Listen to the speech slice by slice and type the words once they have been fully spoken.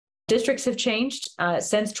Districts have changed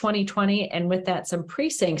since 2020, and with that, some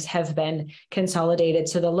precincts have been consolidated.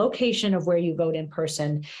 So the location of where you vote in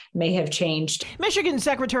person may have changed. Michigan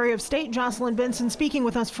Secretary of State Jocelyn Benson speaking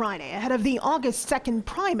with us Friday ahead of the August 2nd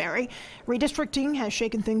primary. Redistricting has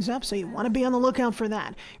shaken things up, so you want to be on the lookout for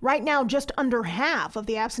that. Right now, just under half of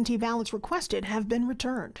the absentee ballots requested have been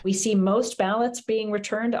returned. We see most ballots being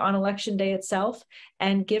returned on Election Day itself.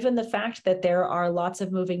 And given the fact that there are lots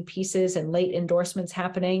of moving pieces and late endorsements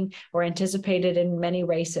happening or anticipated in many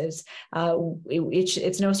races,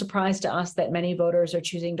 it's no surprise to us that many voters are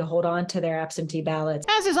choosing to hold on to their absentee ballots.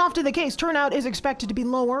 As is often the case, turnout is expected to be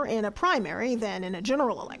lower in a primary than in a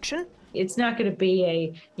general election. It's not going to be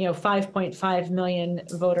a 5.5 million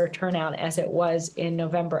voter turnout as it was in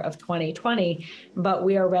November of 2020, but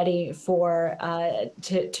we are ready for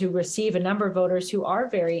to receive a number of voters who are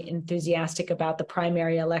very enthusiastic about the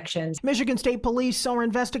primary elections. Michigan State Police are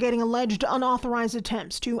investigating alleged unauthorized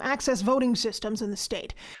attempts to access voting systems in the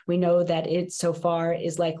state. We know that it so far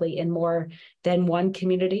is likely in more than one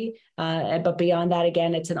community, but beyond that,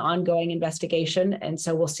 again, it's an ongoing investigation, and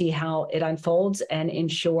so we'll see how it unfolds and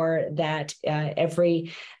ensure that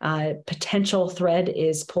every potential thread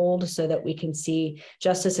is pulled so that we can see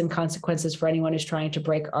justice and consequences for anyone who's trying to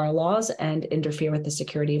break our laws and interfere with the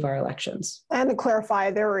security of our elections. And to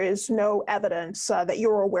clarify, there is no evidence that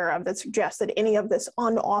you're aware of that suggests that any of this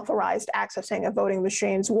unauthorized accessing of voting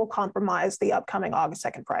machines will compromise the upcoming August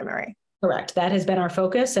 2nd primary. Correct. That has been our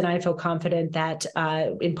focus, and I feel confident that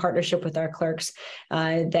in partnership with our clerks,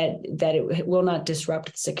 that it will not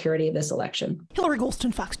disrupt the security of this election. Hillary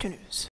Golston, Fox 2 News.